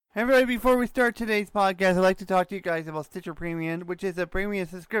Everybody, before we start today's podcast, I'd like to talk to you guys about Stitcher Premium, which is a premium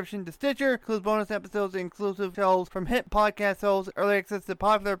subscription to Stitcher. Includes bonus episodes, exclusive shows from hit podcast hosts, early access to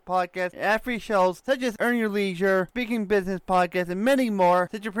popular podcasts, ad-free shows such as Earn Your Leisure, Speaking Business Podcast, and many more.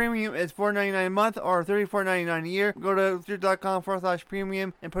 Stitcher Premium is $4.99 a month or $34.99 a year. Go to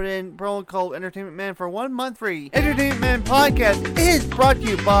Stitcher.com/premium and put in promo code Entertainment Man for 1 month free. Entertainment Man Podcast is brought to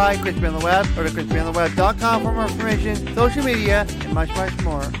you by Crispy on the Web. Go to crispyontheweb.com for more information, social media, and much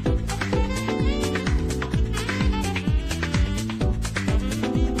more.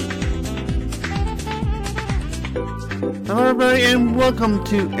 Hello everybody and welcome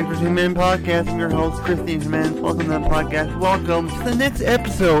to Entertainment Podcast. I'm your host, Christine Man. Welcome to the podcast. Welcome to the next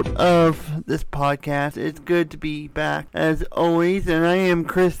episode of this podcast. It's good to be back as always, and I am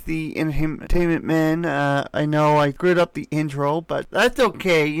Chris, the Entertainment Man. I know I screwed up the intro, but that's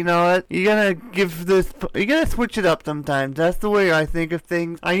okay. You know, you gotta switch it up sometimes. That's the way I think of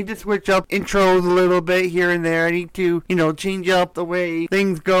things. I need to switch up intros a little bit here and there. I need to, change up the way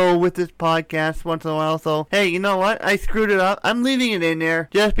things go with this podcast once in a while. So, hey, you know what? I screwed it up. I'm leaving it in there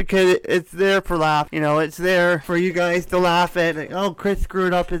just because it's there for laugh. It's there for you guys to laugh at. Like, oh, Chris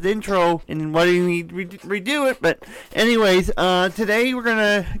screwed up his intro, and why do you need to redo it? But anyways, today we're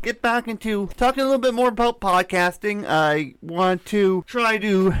gonna get back into talking a little bit more about podcasting. I want to try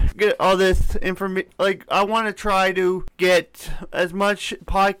to get all this information. I want to try to get as much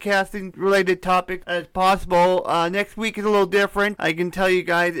podcasting related topics as possible. Next week is a little different. I can tell you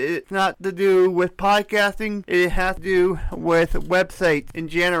guys it's not to do with podcasting. It has to do with websites in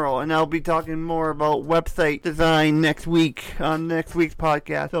general, and I'll be talking more about website design next week on next week's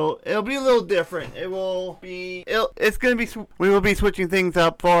podcast. So it'll be a little different. We will be switching things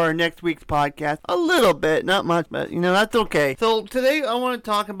up for next week's podcast a little bit, not much, but that's okay. So today I want to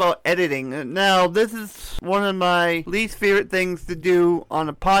talk about editing. Now this is one of my least favorite things to do on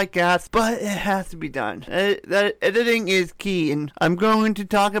a podcast, but it has to be done. Editing is key, and I'm going to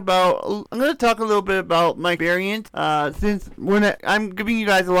talk a little bit about my experience. Since I'm giving you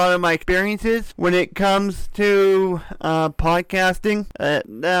guys a lot of my experiences when it comes to podcasting.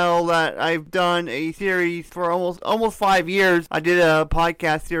 Now that I've done a series for almost 5 years, I did a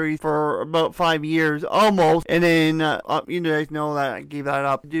podcast series for about 5 years almost, and then you guys know that I gave that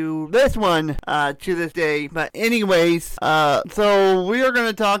up to do this one to this day. But anyways, so we are going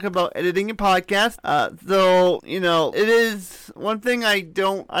to talk about editing a podcast. It is one thing I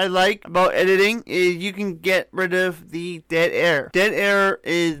like about editing is you can get rid of the dead air. Dead air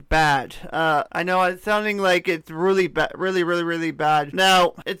is bad. I know it's sounding like it's really bad, really bad.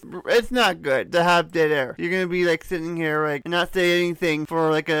 Now, it's not good to have dead air. You're gonna be sitting here and not say anything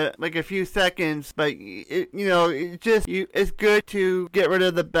for a few seconds, but it's good to get rid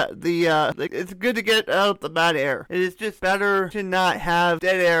of it's good to get out the bad air. It is just better to not have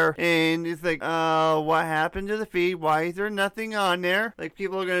dead air, and it's what happened to the feed? Why is there nothing on there?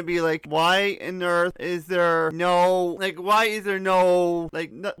 People are gonna be why in earth is there no why is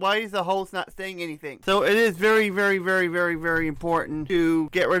the host not saying anything? So it is very, very, very, very, very important to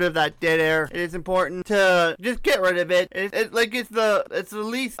get rid of that dead air. It is important to just get rid of it. It's the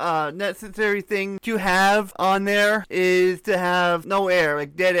least necessary thing to have on there is to have no air,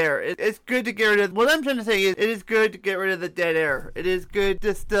 dead air. It's good to get rid of. What I'm trying to say is it is good to get rid of the dead air. It is good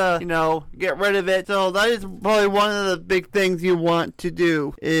just to get rid of it. So that is probably one of the big things you want to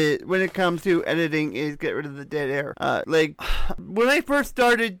do when it comes to editing is get rid of the dead air. When I first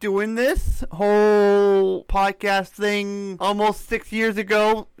started doing this whole podcast thing almost 6 years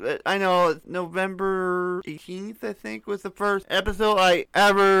ago, I know November 18th, I think, was the first episode I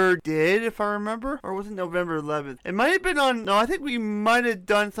ever did, if I remember. Or was it November 11th? It might have been I think we might have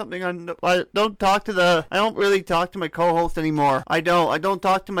done something on, I don't really talk to my co-host anymore. I don't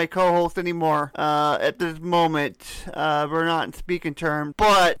talk to my co-host anymore, at this moment. We're not in speaking terms,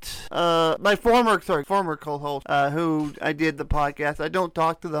 but, my former co-host, who I did the podcast, I don't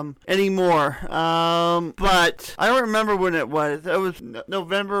talk to them anymore. But I don't remember when it was. It was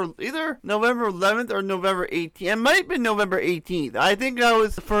either November 11th or November 18th. It might have been November 18th. I think that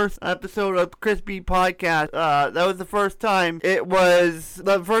was the first episode of Crispy Podcast. That was the first time. It was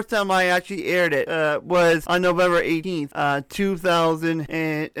the first time I actually aired it. Was on November 18th,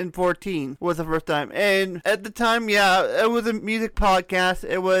 2014 was the first time. And at the time, it was a music podcast.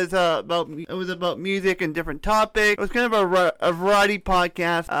 It was about music and different topics. It was kind of a variety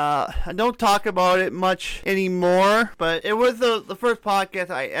podcast. I don't talk about it much anymore, but it was the first podcast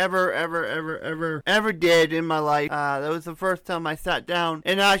I ever did in my life. That was the first time I sat down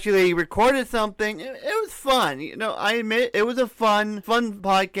and actually recorded something. It was fun. I admit it was a fun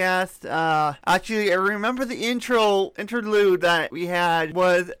podcast. Actually, I remember the interlude that we had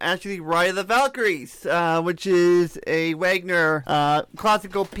was actually Ride of the Valkyries, which is a Wagner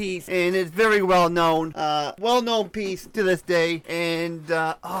classical piece, and it's very well known piece to this day. And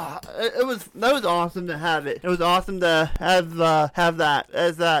that was awesome to have it. It was awesome to have that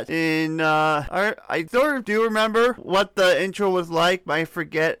as that. And I sort of do remember what the intro was like, but I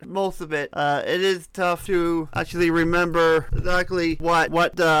forget most of it. It is tough to actually remember exactly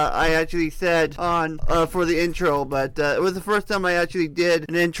what I actually said on for the intro, but it was the first time I actually did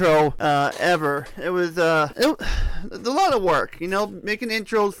an intro ever. It was a lot of work, making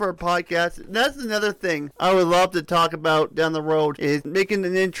intros for a podcast. That's another thing I would love to talk about down the road, is making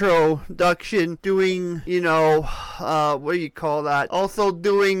an introduction, doing, what do you call that? Also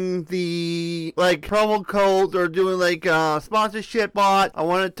doing the, promo codes, or doing, sponsorship bot.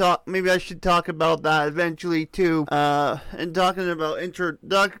 Maybe I should talk about that eventually, too. And talking about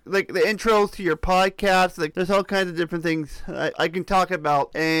the intros to your podcast. There's all kinds of different things I can talk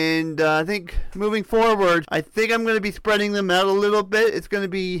about. And I think moving forward, I think I'm going to be spreading them out a little bit. It's going to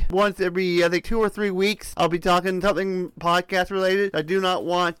be once every, 2 or 3 weeks. I'll be talking something podcast related. I do not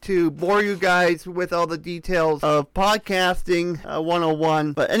want to bore you guys with all the details of podcasting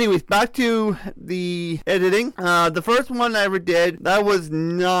 101. But anyways, back to the editing. The first one I ever did, that was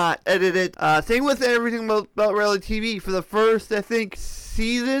not edited. Same with everything about reality TV. For the first, I think,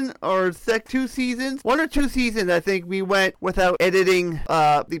 season or 2 seasons, 1 or 2 seasons, I think we went without editing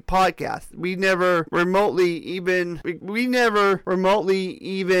the podcast. We never remotely even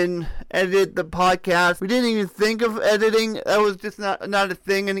edited the podcast. We didn't even think of editing. That was just not a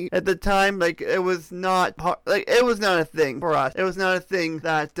thing at the time. It was not a thing for us. It was not a thing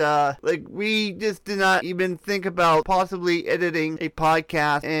that we just did not even think about possibly editing a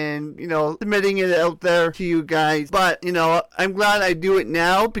podcast and submitting it out there to you guys. But I'm glad I do it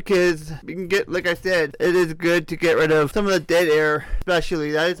now, because we can get, like I said, it is good to get rid of some of the dead air, especially.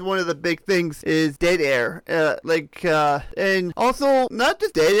 That is one of the big things, is dead air. And also not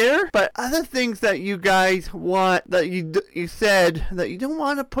just dead air, but other things that you guys want, that you said that you don't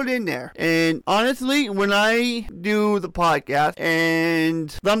want to put in there. And honestly, when I do the podcast,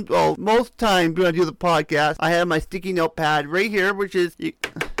 and most times when I do the podcast, I have my sticky notepad right here, which is...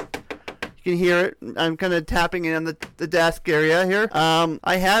 You can hear it. I'm kind of tapping it on the desk area here.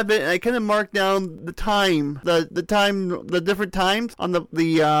 I have it, and I kind of mark down the time, the different times on the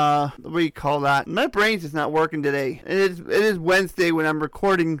what do you call that? My brain's just not working today. It is Wednesday when I'm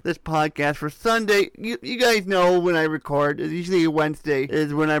recording this podcast. For Sunday, you guys know when I record. It's usually Wednesday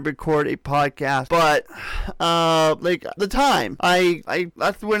is when I record a podcast. But the time,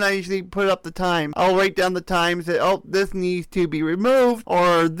 that's when I usually put up the time. I'll write down the time, say, this needs to be removed,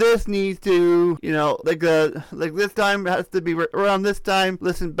 or this needs to, this time has to be around this time,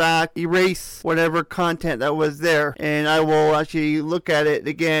 listen back, erase whatever content that was there, and I will actually look at it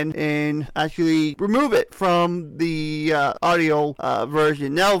again and actually remove it from the audio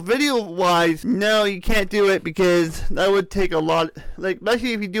version. Now, video-wise, no, you can't do it, because that would take a lot,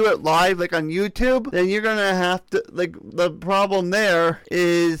 especially if you do it live, on YouTube, then you're gonna have to, the problem there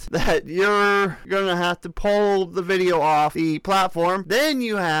is that you're gonna have to pull the video off the platform, then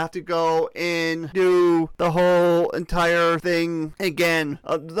you have to go and do the whole entire thing again.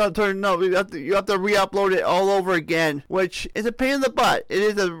 You have to re-upload it all over again, which is a pain in the butt. It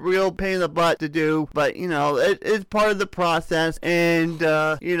is a real pain in the butt to do, but it is part of the process. And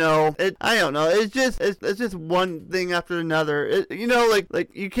I don't know. It's just one thing after another.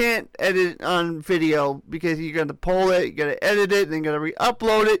 You can't edit on video, because you got to pull it, you got to edit it, and then you got to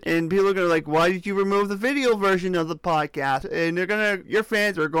re-upload it, and people are gonna why did you remove the video version of the podcast? And your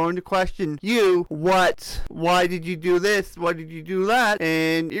fans are going to question you, why did you do this, why did you do that,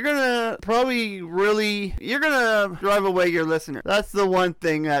 and you're gonna drive away your listener. That's the one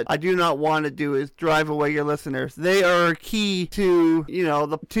thing that I do not want to do, is drive away your listeners. They are key to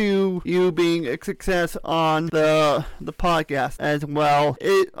to you being a success on the podcast as well.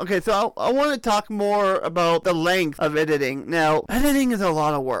 So I want to talk more about the length of editing. Now, editing is a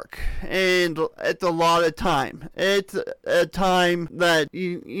lot of work, and it's a lot of time. It's a time that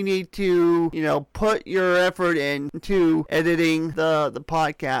you need to to, put your effort into editing the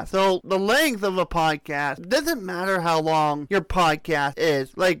podcast. So the length of a podcast doesn't matter how long your podcast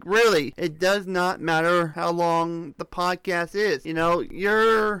is. Like, really, it does not matter how long the podcast is.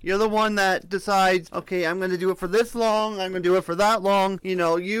 You're the one that decides, okay, I'm going to do it for this long, I'm going to do it for that long.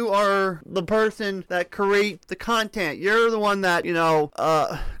 You are the person that creates the content. You're the one that,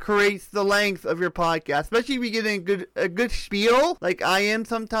 creates the length of your podcast, especially if you're getting a good spiel, like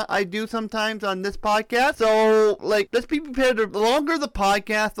I do sometimes on this podcast. So, let's be prepared. The longer the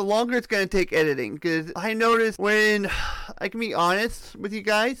podcast, the longer it's going to take editing, because I noticed when, I can be honest with you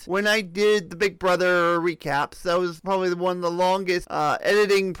guys, when I did the Big Brother recaps, that was probably one of the longest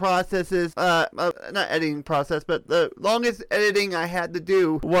editing processes, not editing process, but the longest editing I had to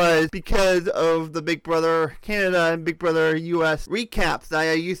do was because of the Big Brother Canada and Big Brother US recaps that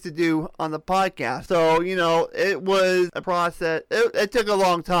I used to do on the podcast. So, it was a process. It took a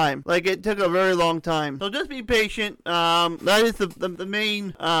long time. It took a very long time. So just be patient. That is the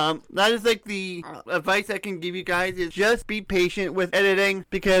main, that is the advice I can give you guys, is just be patient with editing,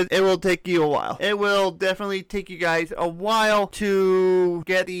 because it will take you a while. It will definitely take you guys a while to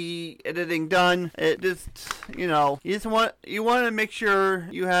get the editing done. It just, you want to make sure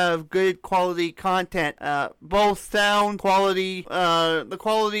you have good quality content, both sound quality, the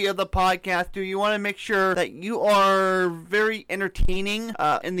quality of the podcast too. You want to make sure that you are very entertaining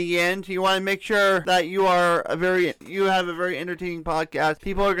in the end. You want to make sure that you have a very entertaining podcast.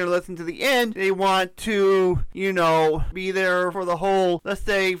 People are going to listen to the end. They want to, be there for the whole. Let's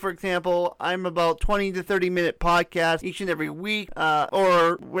say, for example, I'm about 20 to 30 minute podcast each and every week,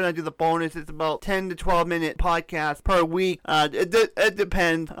 or when I do the bonus, it's about 10 to 12 minute podcast per week. It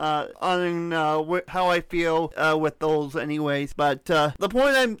depends on how I feel with those anyways. But the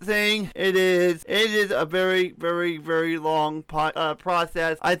point I'm saying, it is a very, very, very long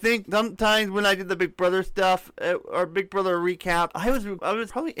process. I think sometimes when I did the Big Brother stuff, or Big Brother recap, I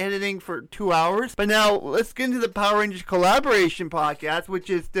was probably editing for 2 hours. But now let's get into the Power Rangers collaboration podcast, which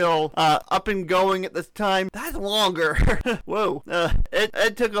is still up and going at this time. That's longer. Whoa.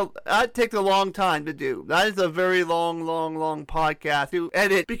 It takes a long time to do. That is a very long podcast to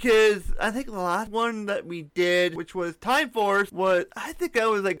edit, because I think the last one that we did, which was Time Force, I think that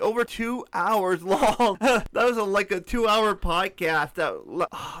was over 2 hours long. That was a 2-hour podcast.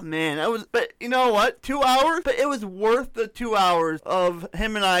 But you know what? 2 hours? But it was worth the 2 hours of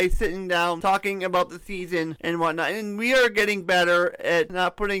him and I sitting down talking about the season and whatnot. And we are getting better at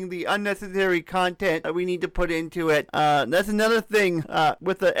not putting the unnecessary content that we need to put into it. That's another thing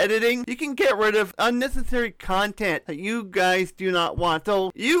with the editing. You can get rid of unnecessary content that you guys do not want.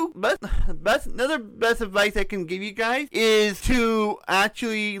 So another best advice I can give you guys is to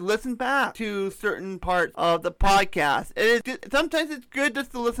actually listen back to certain parts of the podcast. Sometimes it's good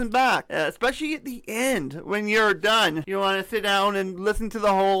just to listen back, especially at the end when you're done. You want to sit down and listen to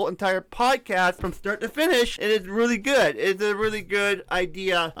the whole entire podcast from start to finish. It is really good. It's a really good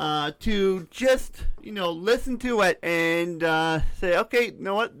idea to just listen to it and say, okay, you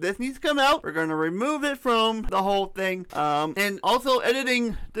know what, this needs to come out. We're going to remove it from the whole thing. And also,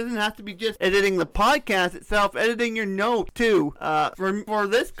 editing doesn't have to be just editing the podcast itself, editing your notes too. For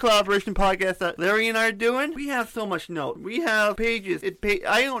this collaboration podcast that Larry and I are doing, we have so much note. We have pages.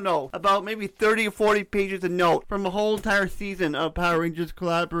 I don't know, about maybe 30 or 40 pages of note from a whole entire season of Power Rangers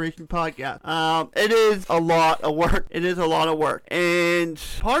collaboration podcast. It is a lot of work. It is a lot of work. And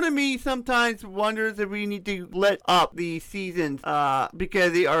part of me sometimes wonders if we need to let up the seasons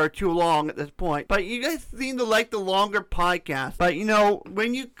because they are too long at this point. But you guys seem to like the longer podcasts. But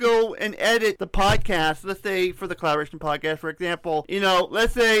when you go and edit the podcast, let's say for the collaboration podcast, for example,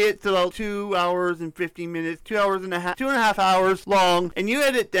 let's say it's about 2 hours and 15 minutes, 2.5 hours long, and you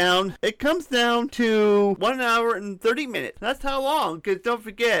edit down, it comes down to 1 hour and 30 minutes. That's how long, because don't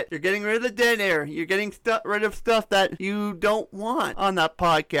forget, you're getting rid of the dead air. You're getting rid of stuff that you don't want on that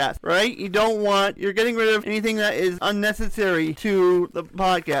podcast, right? You're getting rid of anything that is unnecessary to the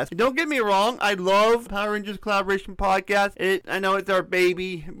podcast. Don't get me wrong, I love Power Rangers collaboration podcast. I know it's our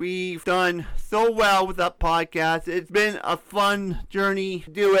baby. We've done so well with that podcast. It's been a fun journey to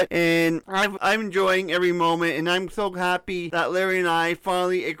do it, and I'm enjoying every moment, and I'm so happy that Larry and I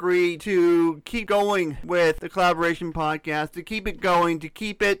finally agreed to keep going with the collaboration podcast, to keep it going, to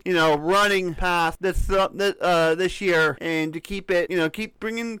keep it, running past this year, and to keep it, keep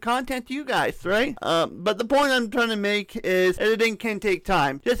bringing content to you guys, right? But the point I'm trying to make is editing can take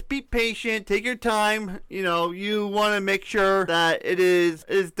time. Just be patient, take your time. You want to make sure that it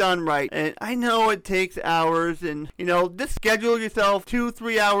is done right. And I know it takes hours, and just schedule yourself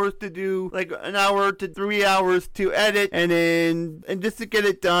 2-3 hours to do, like an hour to 3 hours to edit, and just just to get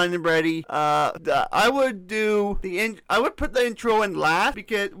it done and ready. I would put the intro in last,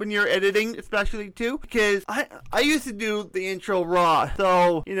 because when you're editing, especially too, because I used to do the intro raw.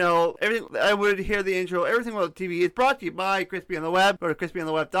 So, I would hear the intro, everything about the TV is brought to you by Crispy on the Web. Go to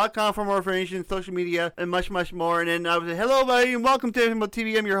crispyontheweb.com for more information, social media, and much, much more. And then I would say, hello, everybody, and welcome to Everything About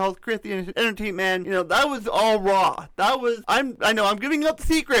TV. I'm your host, Chris, the Entertainment Man. That was all raw. I know, I'm giving up the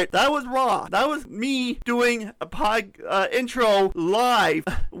secret. That was raw. That was me doing a intro live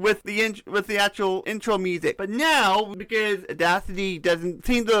with the actual intro music. But now, because Audacity doesn't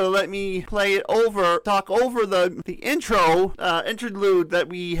seem to let me talk over the intro interlude that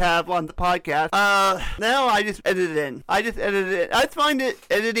we have on the podcast, now I just edit it in. I just find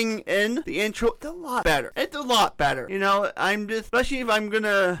editing in the intro, it's a lot better. I'm just, especially if I'm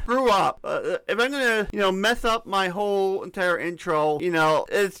gonna screw up, if I'm gonna, mess up my whole entire intro,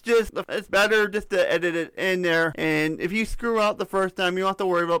 it's better just to edit it in there. And if you screw up the first time, you don't have to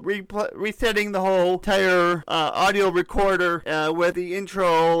worry about resetting the whole entire audio recorder with the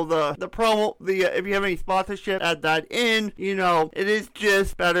intro, the promo, if you have any sponsorship, add that in. It is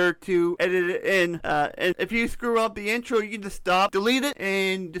just better to edit it in. And if you screw up the intro, you can just stop, delete it,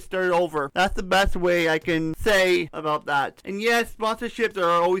 and just start it over. That's the best way I can say about that. And yes, sponsorships are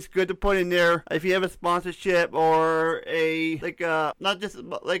always good to put in there. If you have a sponsorship or not just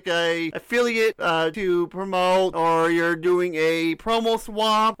like a affiliate to promote, or you're doing a promo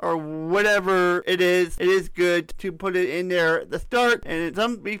swap or whatever it is good to put it in there at the start. And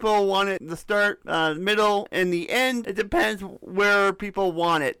some people want it the start, middle, and the end. It depends where people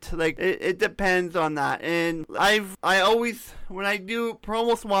want it. It depends on that. And I always, when I do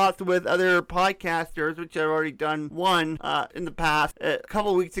promo swaps with other podcasters, which I've already done one in the past,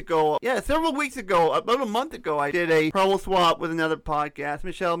 several weeks ago, about a month ago, I did a promo swap with another podcast,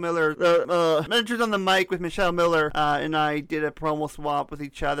 Michelle Miller, the Managers on the Mic with Michelle Miller, and I did a promo swap with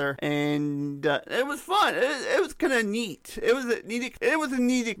each other, and it was fun. It was kind of neat. It was a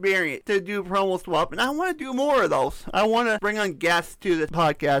neat experience to do promo swap, and I want to do more of those. I want to bring on guests to this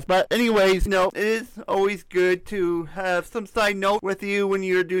podcast. But anyways, it is always good to have some side note with you when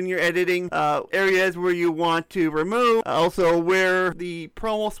you're doing your editing, areas where you want to remove, also where the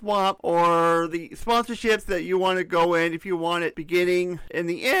promo swap or the sponsorships that you want to go in, if you want it beginning and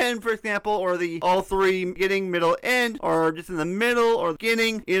the end, for example, or the all three beginning, middle, end, or just in the middle or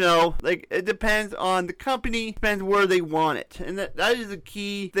beginning, it depends on the company, depends where they want it. And that is a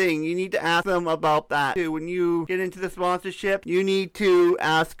key thing. You need to ask them about that too. When you get into the sponsorship, you need to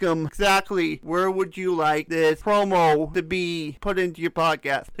ask them exactly where would you like this promo to be put into your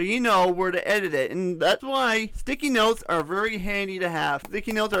podcast, so you know where to edit it. And that's why sticky notes are very handy to have.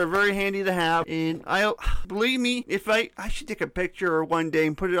 And believe me, if I should take a picture one day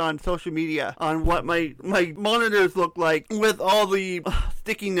and put it on social media on what my monitors look like with all the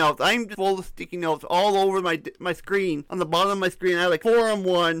sticky notes. I'm just full of sticky notes all over my screen. On the bottom of my screen, I have 4 on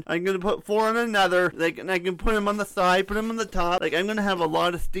one. I'm gonna put 4 on another. And I can put them on the side, put them on the top. I'm gonna have a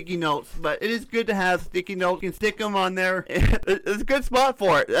lot of sticky notes. But it is good to have sticky notes. You can stick them on there. It's a good spot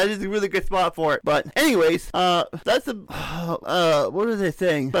for it. That is a really good spot for it. But anyways, that's what was I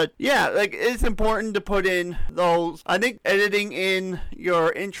saying? But yeah, it's important to put in those. I think editing in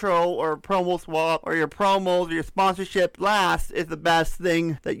your intro or promo swap or your promos or your sponsorship last is the best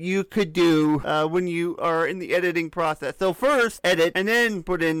thing that you could do when you are in the editing process. So first edit and then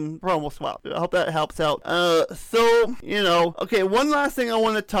put in promo swap. I hope that helps out. Okay, one last thing I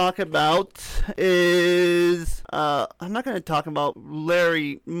want to talk about is I'm not going to talk about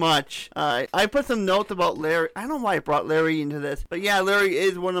Larry much. I put some notes about Larry. I don't know why I brought Larry into this, but yeah, Larry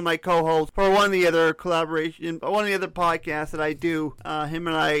is one of my co-hosts for one of the other podcasts that I do. Him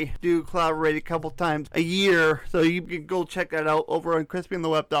and I do collaborate a couple times a year, so you can go check that out over on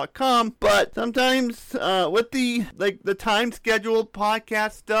crispyontheweb.com. But sometimes with the time scheduled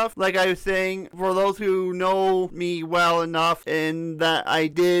podcast stuff, like I was saying, for those who know me well enough, and that I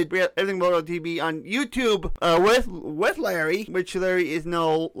did Everything About TV on YouTube with Larry, which Larry is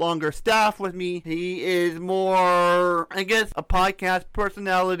no longer staff with me. He is more, I guess, a podcast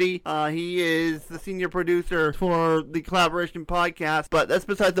personality. He is the senior producer for the collaboration podcast, but that's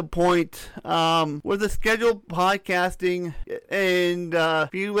beside the point. With the scheduled podcasting, and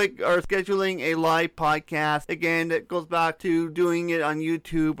if you are scheduling a live podcast, again, that goes back to doing it on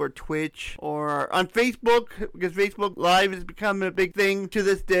YouTube or Twitch or on Facebook, because Facebook Live has become a big thing to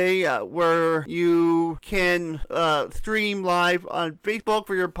this day, where you can can stream live on Facebook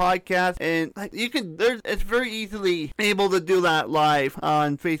for your podcast, and it's very easily able to do that live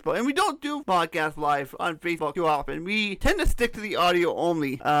on Facebook. And we don't do podcasts live on Facebook too often. We tend to stick to the audio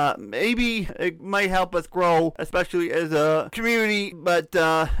only. Maybe it might help us grow, especially as a community. But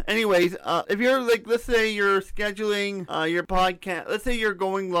anyways, if you're let's say you're scheduling your podcast, let's say you're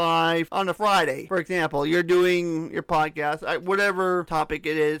going live on a Friday, for example, you're doing your podcast, whatever topic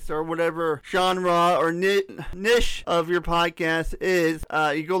it is, or whatever genre or niche of your podcast is,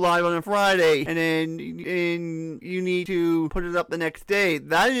 you go live on a Friday, and then you need to put it up the next day.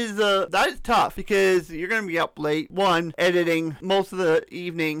 That is tough, because you're going to be up late, one, editing most of the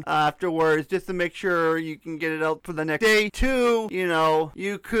evening afterwards, just to make sure you can get it out for the next day. Two,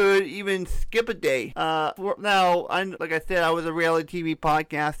 you could even skip a day. Now, like I said, I was a reality TV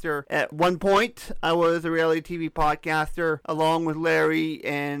podcaster at one point. I was a reality TV podcaster along with Larry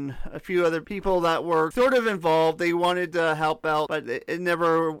and a few other people that were sort of involved. They wanted to help out, but it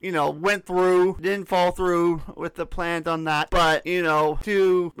never, went through, didn't fall through with the plans on that. But,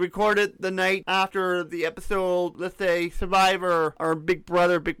 to record it the night after the episode, let's say Survivor or Big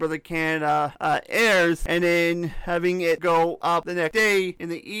Brother Canada airs, and then having it go up the next day in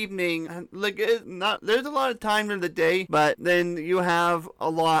the evening, there's a lot of time in the day, but then you have a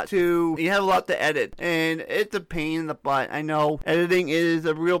lot to edit, and it's a pain in the butt. I know editing is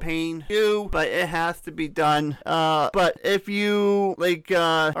a real pain too, but it has to be done. But if you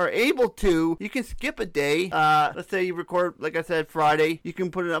are able to, you can skip a day. Let's say you record, like I said, Friday, you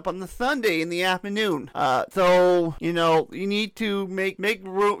can put it up on the Sunday in the afternoon. So you need to make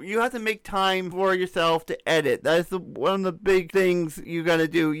room. You have to make time for yourself to edit. That is one of the big things you got to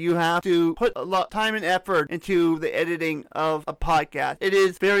do. You have to put a lot of time and effort into the editing of a podcast. It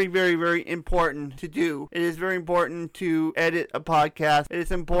is very, very, very important to do. It is very important to edit a podcast. It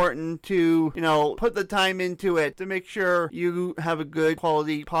is important to, put the time into it to make sure you have a good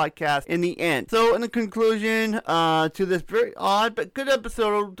quality podcast in the end. So in the conclusion to this very odd but good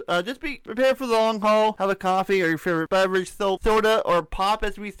episode, just be prepared for the long haul. Have a coffee or your favorite beverage, soda or pop,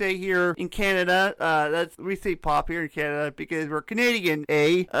 as we say here in Canada. We say pop here in Canada because we're Canadian,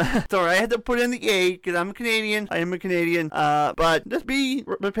 eh? Sorry, I had to put in the A because I'm a Canadian. I am a Canadian. But just be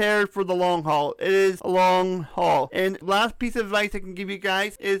prepared for the long haul. It is a long haul. And last piece of advice I can give you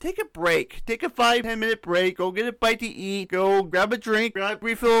guys is take a break. Take a 5-10 minute break. Go get a bite to eat. Go grab a drink.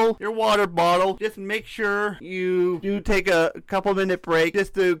 Refill your water bottle. Just make sure you do take a couple minute break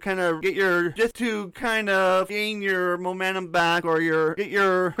just to kind of gain your momentum back, or get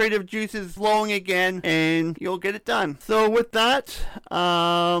your creative juices flowing again, and you'll get it done. So with that,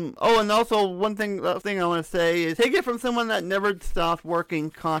 and also one thing I want to say is take it from someone that never stopped working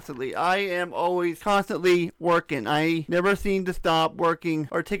constantly. I am always constantly working. I never seem to stop working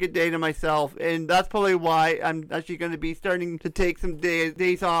or take a day to myself, and that's probably why I'm actually going to be starting to take some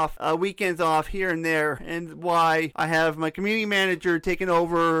days off, weekends off here and there, and why I have my community manager taking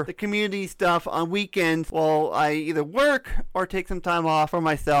over the community stuff on weekends while I either work or take some time off for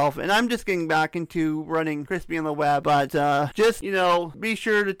myself. And I'm just getting back into running Crispy on the Web, but just be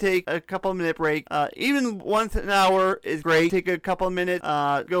sure to take a couple minute break. Even once an hour is great. Take a couple of minutes,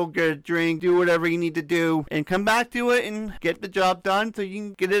 go get a drink, do whatever you need to do, and come back to it and get the job done so you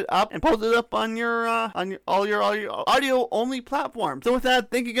can get it up and post it up on your all your audio only platforms. So with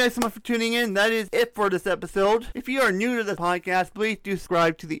that, thank you guys so much for tuning in. That is it for this episode. If you are new to the podcast, please do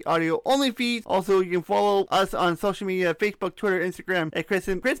subscribe to the audio only feed. Also, you can follow us on social media, Facebook, Twitter, Instagram at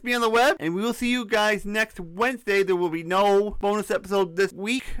Crispy on the Web, and we will see you guys next Wednesday. There will be no bonus episode this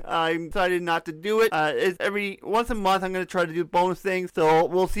week. I'm decided not to do it. It's every once a month I'm going to try to do bonus things. So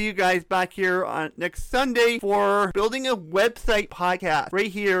we'll see you guys back here on next Sunday for Building a Website podcast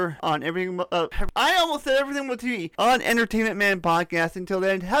right here on Everything. I almost said Everything with TV on Entertainment Man Podcast. Until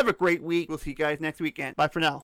then, have a great week. We'll see you guys next weekend. Bye for now.